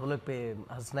और ढोलक पे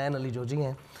हसनैन अली जोजी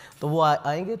हैं। तो वो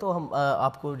आएंगे तो हम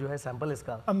आपको जो है सैंपल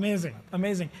इसका।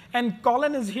 Amazing. And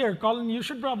Colin is here. Colin, you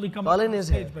should probably come up on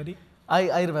stage, buddy.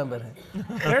 I remember है।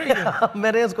 Very good.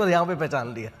 मैंने उसको यहाँ पे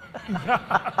पहचान लिया।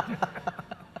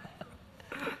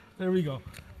 There we go.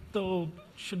 So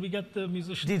should we get the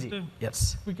musicians to?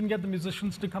 Yes. We can get the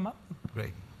musicians to come up.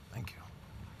 Great. Thank you.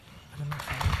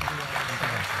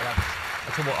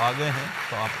 अच्छा वो आ गए हैं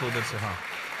तो आपको उधर से हाँ।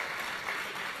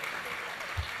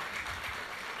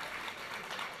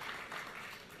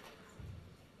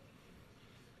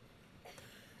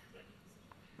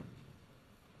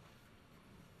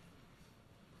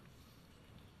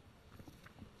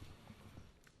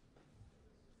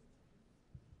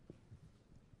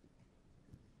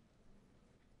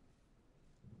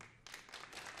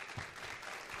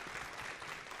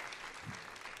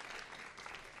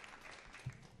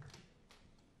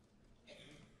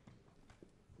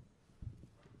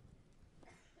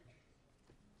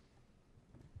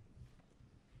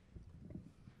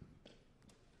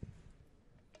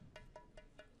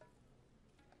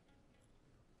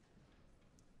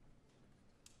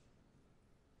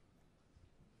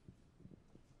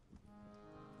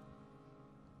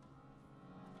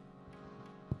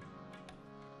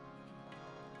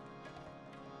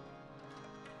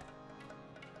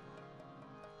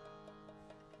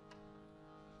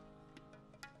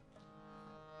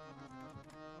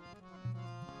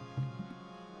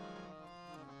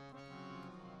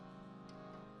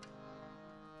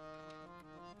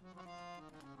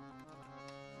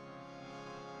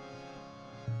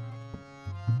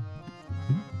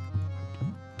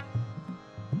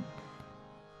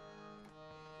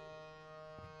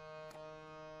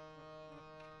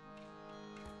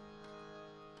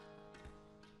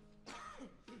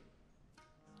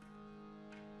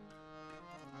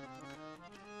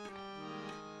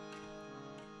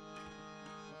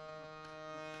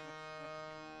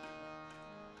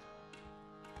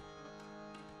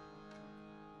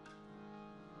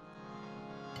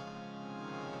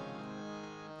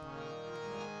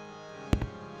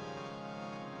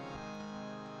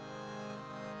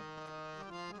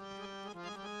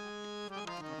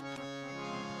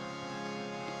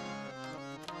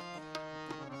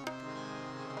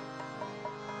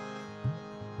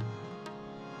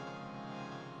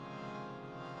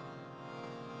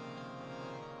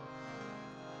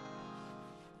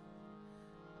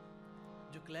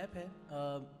 जो क्लैप है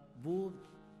वो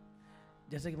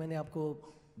जैसे कि मैंने आपको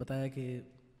बताया कि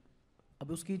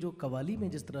अब उसकी जो कवाली में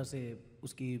जिस तरह से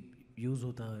उसकी यूज़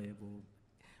होता है वो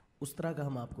उस तरह का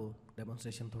हम आपको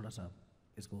डेमोन्स्ट्रेशन थोड़ा सा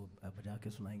इसको बजा के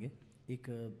सुनाएंगे। एक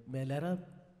मैं लहरा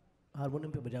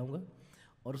हारमोनियम पे बजाऊंगा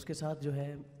और उसके साथ जो है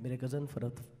मेरे कज़न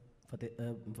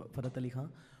फरहत अली खां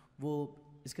वो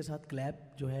इसके साथ क्लैप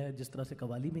जो है जिस तरह से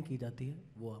कवाली में की जाती है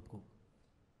वो आपको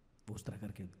वो उस तरह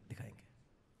करके दिखाएंगे।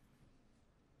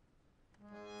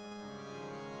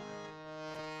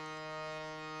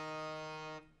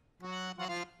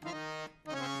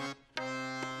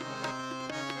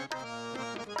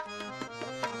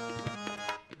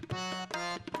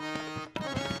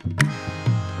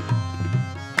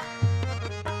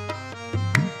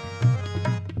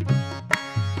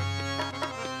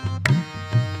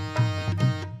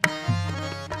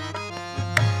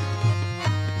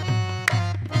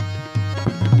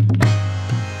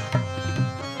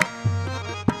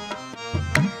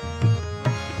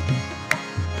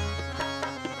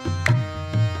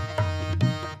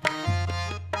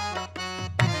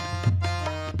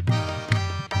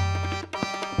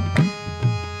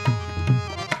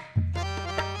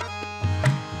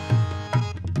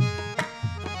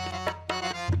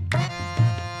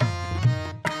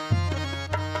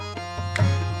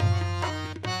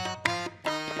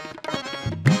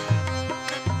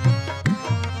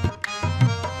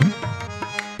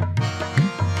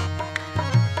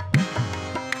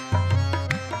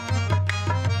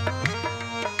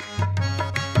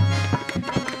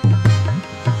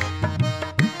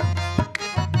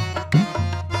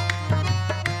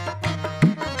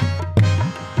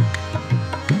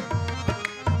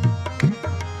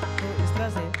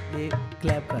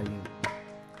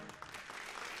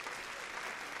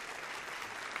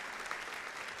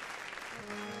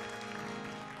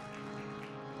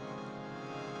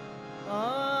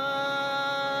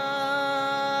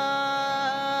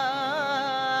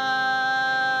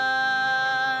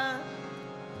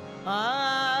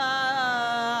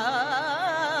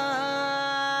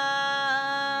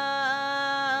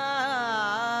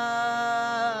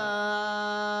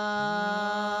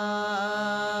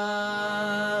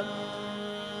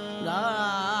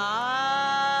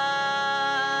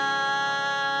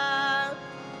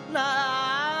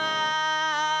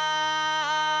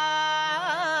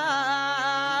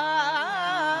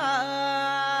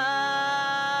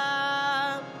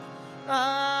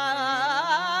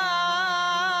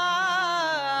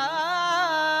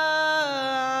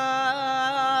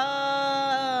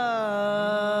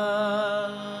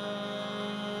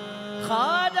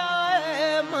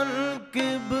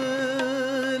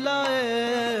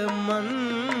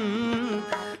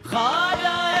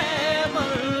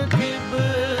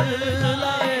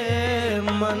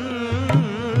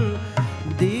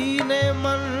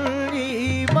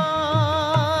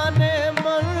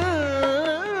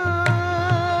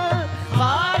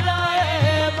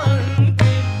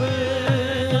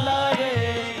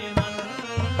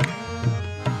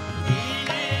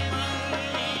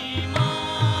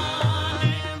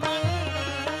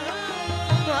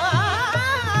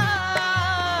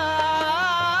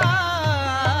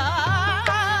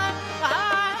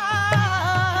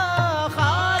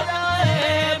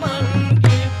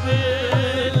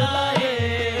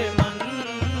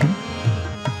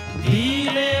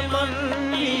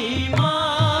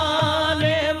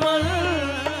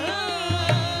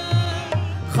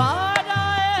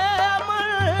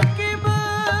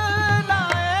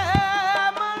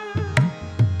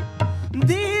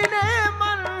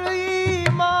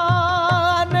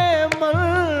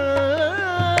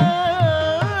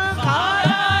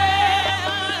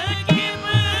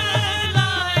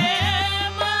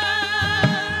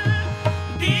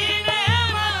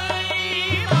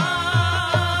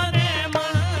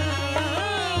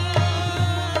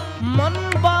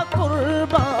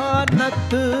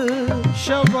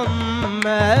 शवम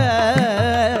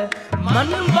में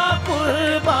मनवा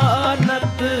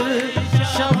कुर्बानत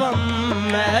शवम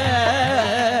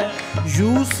में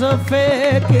यूसुफे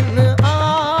किन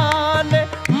आने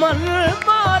मन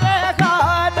मारे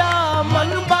खाना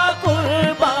मनवा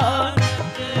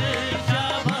कुर्बानत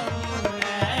शवम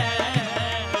में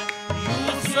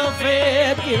यूसुफे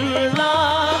किन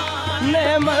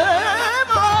आने मन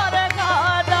मारे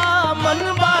खाना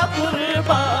मनवा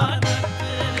कुर्बान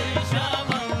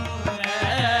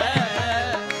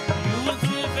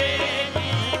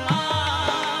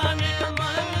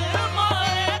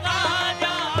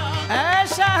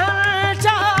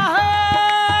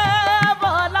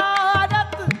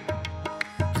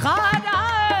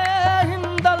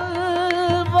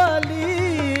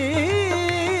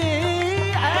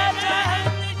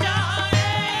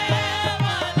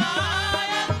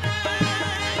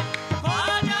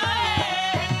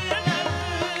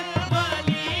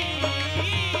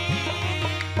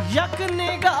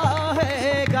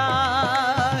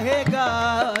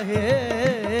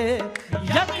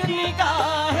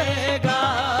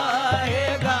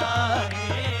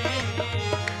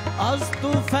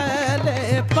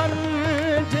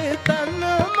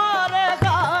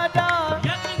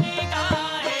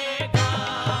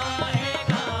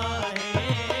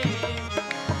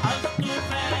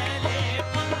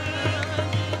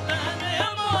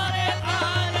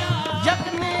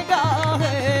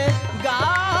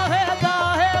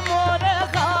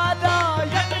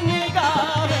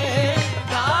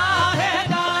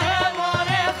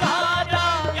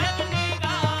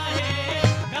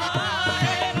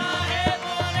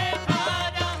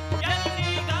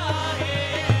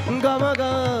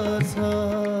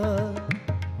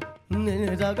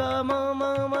ga ma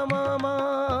ma ma ma ma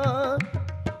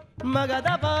ma ga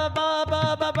da ba ba ba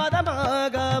ba ba da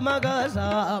ma ga sa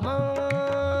ma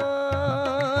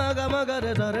ga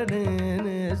re sa re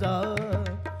ne sa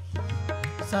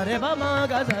sa re ba ma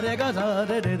ga sa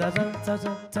re de da sa sa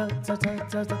sa sa sa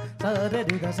sa sa sa re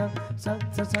de da sa sa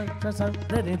sa sa sa sa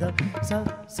re de da sa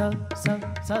sa sa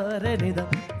sa re de da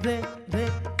re re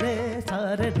re sa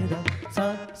re de da sa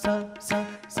sa sa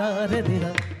sa re de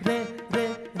da re re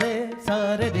re sa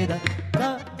re de da ga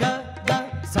ga ga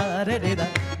sa re de da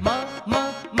ma ma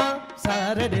ma sa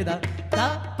re de da da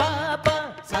pa pa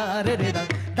sa re de da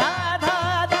da da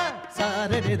da sa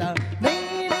re de da ni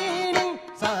ni ni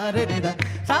sa re de da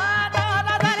sa da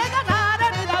da da re ga sa re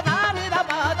de da sa re da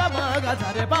pa da ma ga sa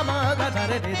re pa ma ga sa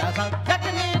re de da sa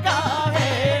चटनी का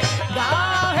है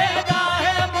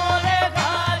मोरे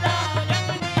खाजा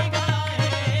चटनी का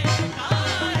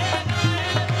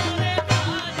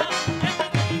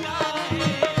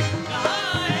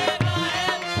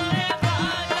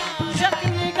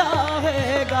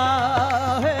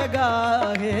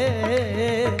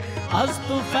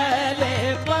अस्तु फैले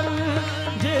पर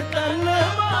जितन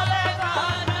मोरे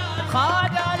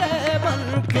खाजा रे मन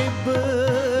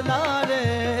किबला रे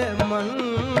मन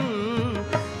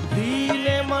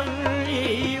दीने मन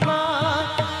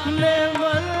ईमान ने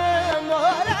मन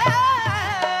मोरे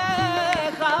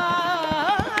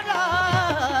खाजा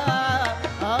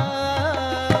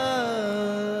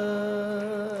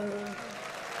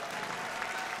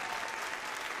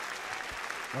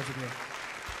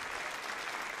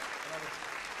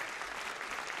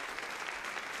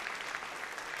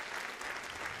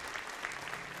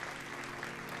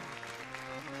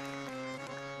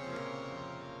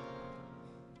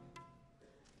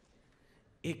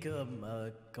एक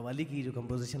कव्वाली की जो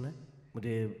कंपोजिशन है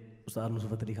मुझे उस्ताद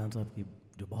नुसरत अली खान साहब की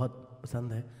जो बहुत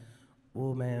पसंद है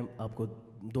वो मैं आपको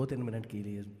 2-3 मिनट के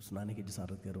लिए सुनाने की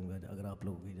जसारत करूँगा अगर आप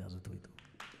लोगों की इजाज़त हुई तो।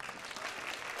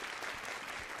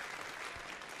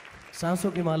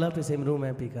 सांसों की माला पे सिमरू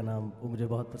मैं पी का नाम वो मुझे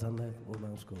बहुत पसंद है वो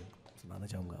मैं उसको सुनाना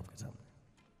चाहूँगा आपके सामने।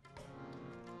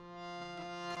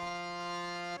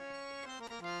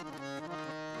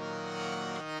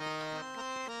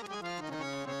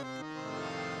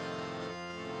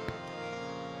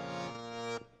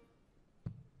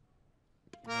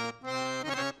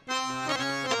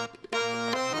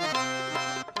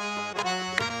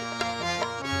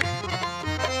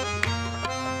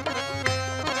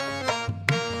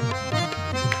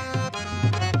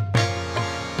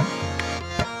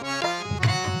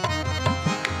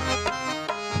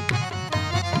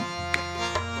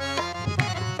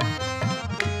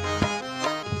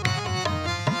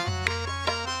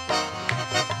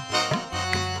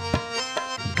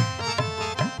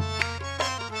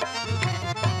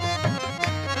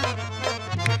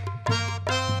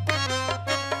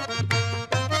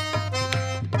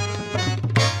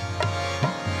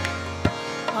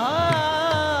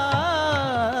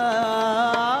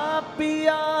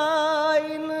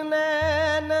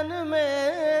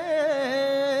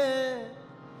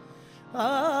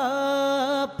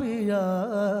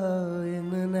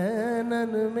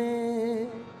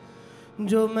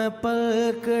 जो मैं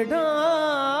पलक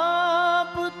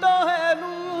ढांप तो है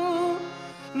लूं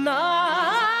ना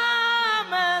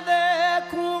मैं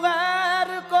देखूं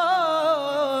गैर को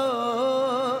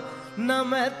न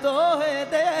मैं तो है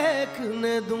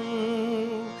देखने दूं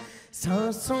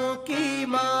सांसों की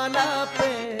माला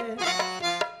पे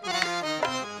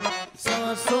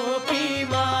सांसों की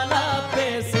माला पे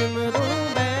सिमरूं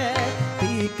मैं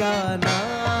पी का नाम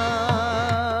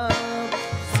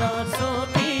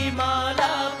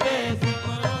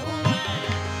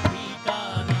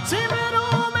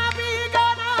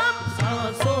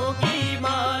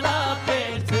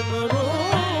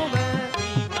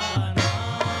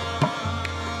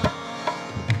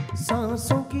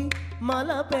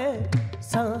माला पे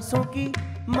सांसों की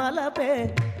माला पे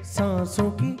सांसों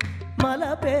की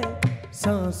माला पे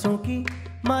सांसों की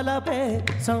माला पे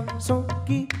सांसों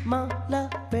की माला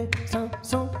पे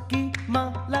सांसों की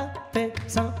माला पे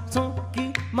सांसों की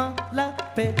माला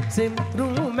पे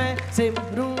सिमरूं मैं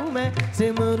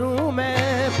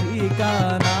पी का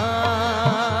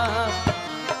नाम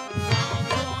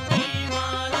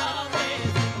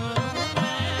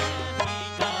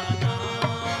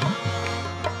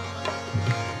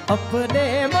अपने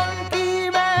मन की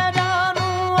मैं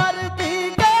जानूं अरबी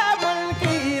के मन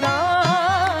की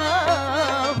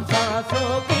राम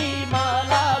सांसों की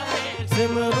माला पे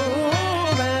सिमरूं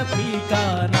मैं पी का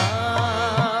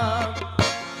नाम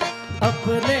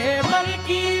अपने मन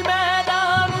की मैं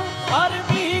जानूं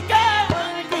अरबी के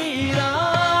मन की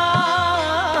राम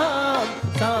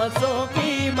सांसों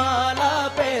की माला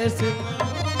पे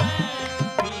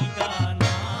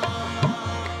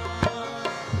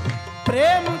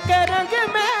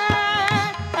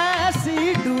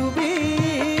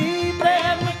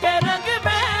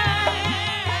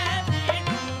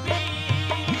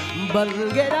बन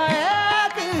गया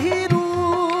एक ही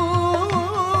रूप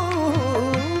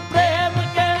प्रेम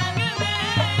के रंग में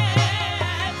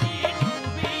ऐसी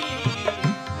डूबी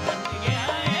बन गया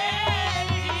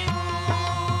एक ही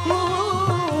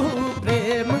रूप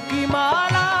प्रेम की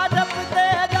माला जपते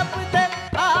जपते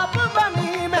आप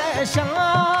बनी मैं शाम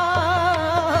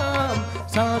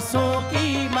सांसों की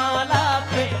माला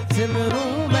पे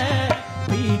सिमरूं मैं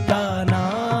पी का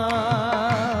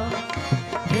नाम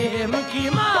प्रेम की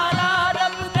माला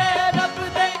जपते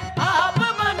जपते आप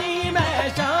बनी मैं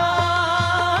शाम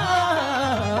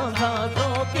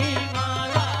सांसों की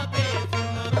माला पे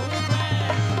सिमरूं मैं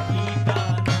पी का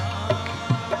नाम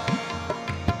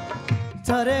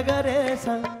सरे गरे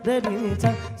सा रे नी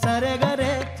सा सरे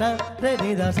गरे सा रे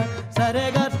नी दा सा सरे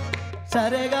ग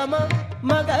सरे ग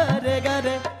म ग रे ग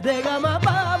रे रे ग म प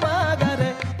म ग रे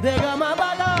रे ग म प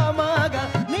ग म ग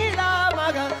नी दा म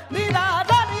ग नी दा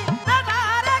दा नी दा दा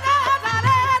रे ग दा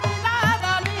रे नी दा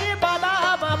दा नी प दा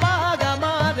म प ग म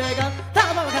रे ग धा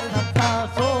म ग रे धा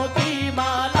सांसों की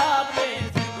माला पे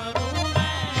सिमरूं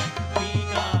मैं पी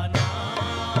का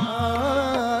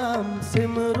नाम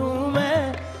सिमरूं मैं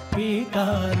पी का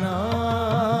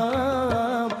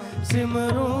नाम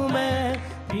सिमरूं मैं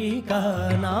पी का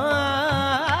नाम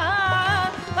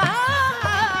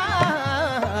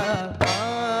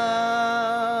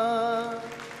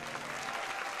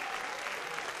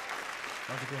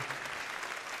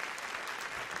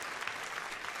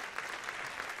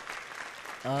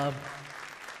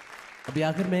अभी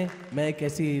आखिर में मैं एक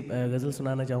ऐसी गज़ल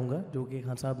सुनाना चाहूँगा जो कि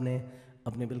खान साहब ने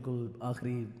अपने बिल्कुल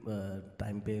आखिरी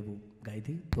टाइम पे वो गाई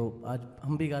थी। तो आज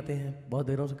हम भी गाते हैं, बहुत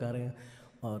देरों से गा रहे हैं,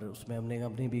 और उसमें हमने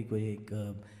अपनी भी कोई एक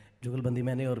जुगलबंदी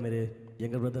मैंने और मेरे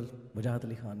यंगर ब्रदर वजाहत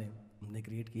अली खान ने हमने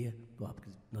क्रिएट की है, तो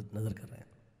आपकी नज़र कर रहे हैं।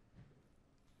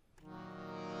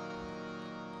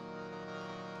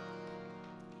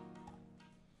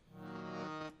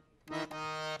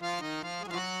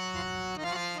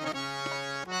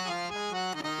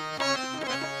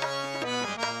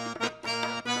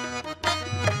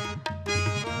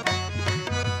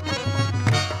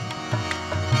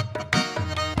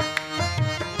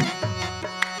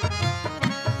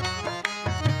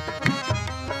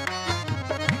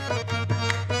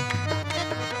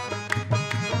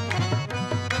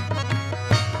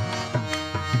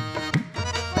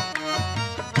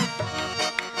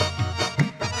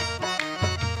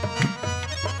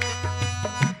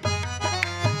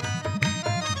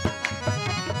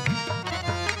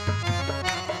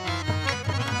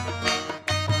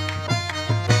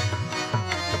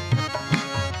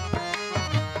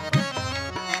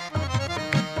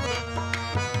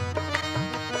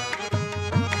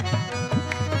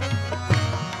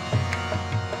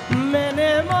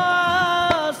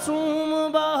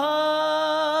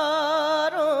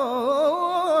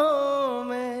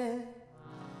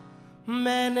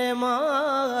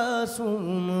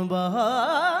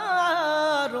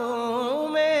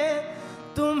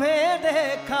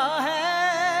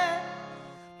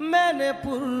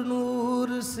 पुरनूर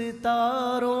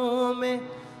सितारों में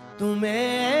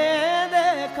तुम्हें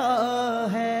देखा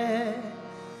है,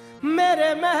 मेरे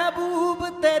महबूब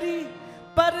तेरी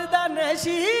पर्दा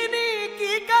नशीनी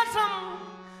की कसम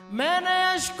मैंने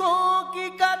अश्कों की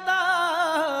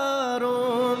कतारों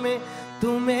में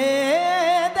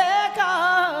तुम्हें देखा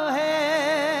है।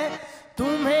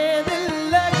 तुम्हें दिल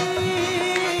लगी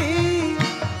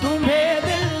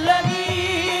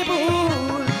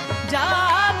भूल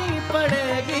जानी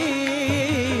पड़ेगी,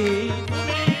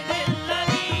 तुम्हें दिल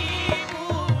लगी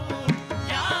भूल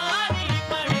जानी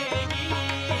पड़ेगी।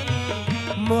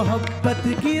 मोहब्बत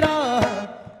की राह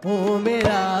ओ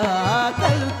मेरा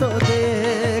कल तो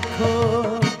देखो,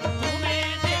 तुम्हें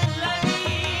दिल लगी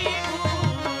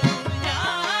भूल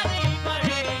जानी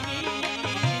पड़ेगी।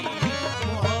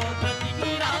 मोहब्बत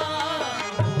की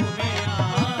राह ओ मेरा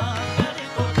कल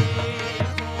तो देखो।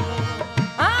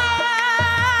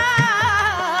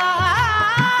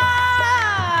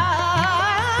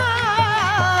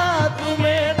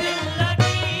 तुम्हें दिल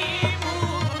लगी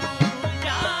भूल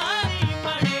जानी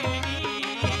पड़ेगी।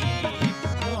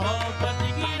 मोहब्बत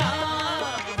की राह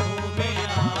ओ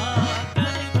मेरा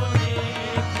कल तो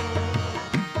देखो।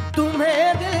 तुम्हें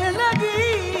दिल लगी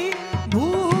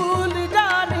भूल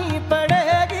जानी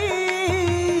पड़ेगी,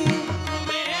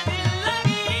 तुम्हें दिल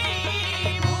लगी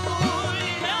भूल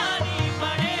जानी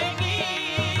पड़ेगी।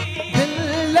 दिल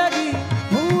लगी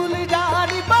भूल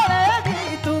जानी पड़ेगी,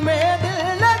 तुम्हें दिल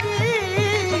लगी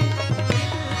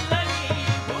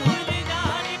भूल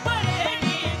जानी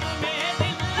पड़ेगी। तुम्हें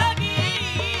दिल लगी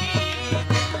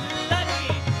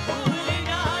भूल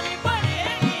जानी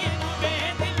पड़ेगी। तुम्हें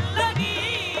दिल लगी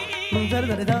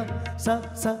sa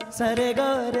sa sa re ga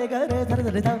re ga re dha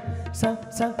dha dha sa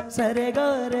sa sa re ga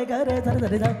re ga re dha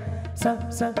dha dha sa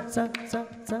sa sa sa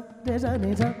sa re sa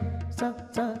ni sa sa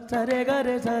sa sa re ga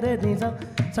re sa re ni sa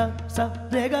sa sa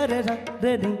re ga re sa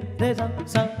re ni re sa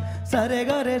sa sa re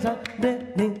ga re sa re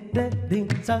ni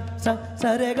sa sa sa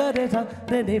re ga re sa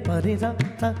re ni pa ni sa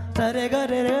sa re ga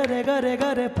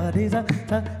re pa ni sa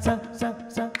sa sa sa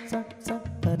sa sa sa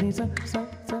pa ni sa sa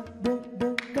sa re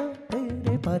ga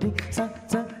re pa ni sa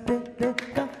sa re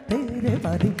ga re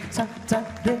pa ni sa sa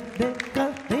re ga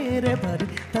re pa ni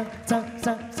sa sa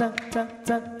sa sa sa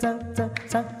sa sa sa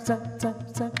sa sa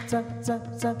sa sa sa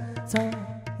sa sa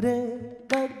re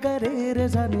ga re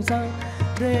sa ni sa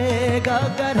re ga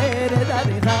re sa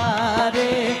ni sa re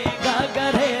ga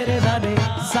re sa ni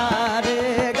sa re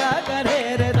ga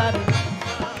re sa ni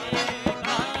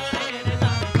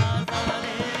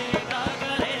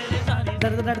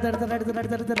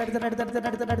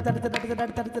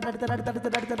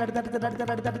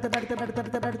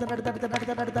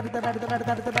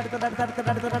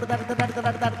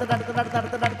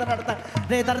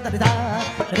re dar dar da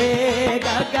re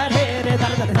ga ga re re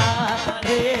dar dar da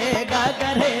re ga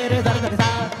ga re re dar dar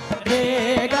da re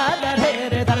ga ga re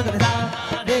re dar dar da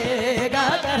re ga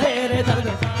ga re re dar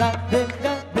dar da re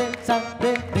ga re sa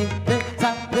re re sa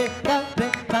re ga re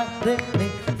sa re re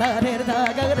sa re da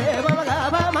ga re ma ga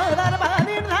ma ma da ba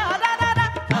ni da da da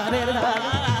sa re da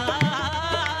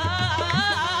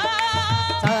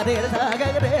sa re da ga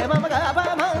re ma ga ma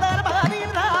ma da ba ni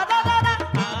da da da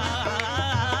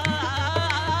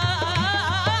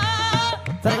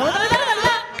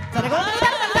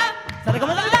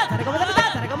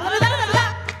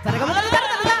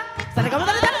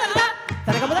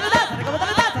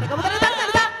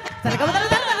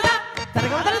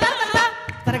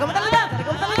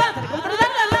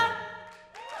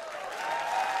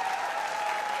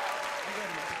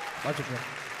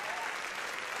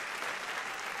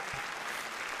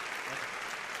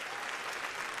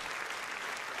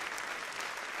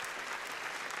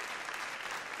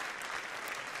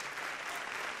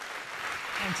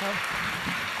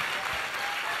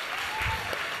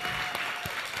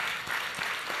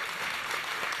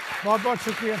बहुत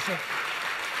शुक्रिया sir.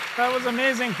 That was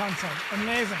amazing concert.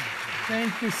 Amazing.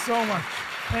 Thank you so much.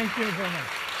 Thank you so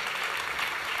much.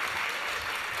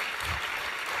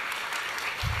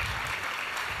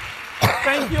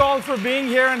 Thank you all for being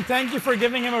here, and thank you for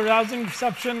giving him a rousing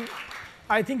reception.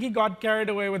 I think he got carried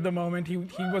away with the moment. He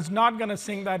was not going to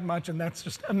sing that much, and that's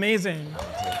just amazing.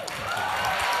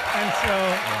 And so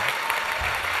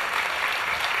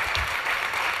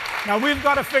now we've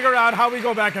got to figure out how we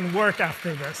go back and work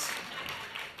after this.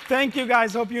 Thank you,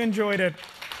 guys. Hope you enjoyed it.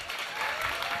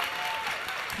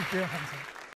 Keep your hands up.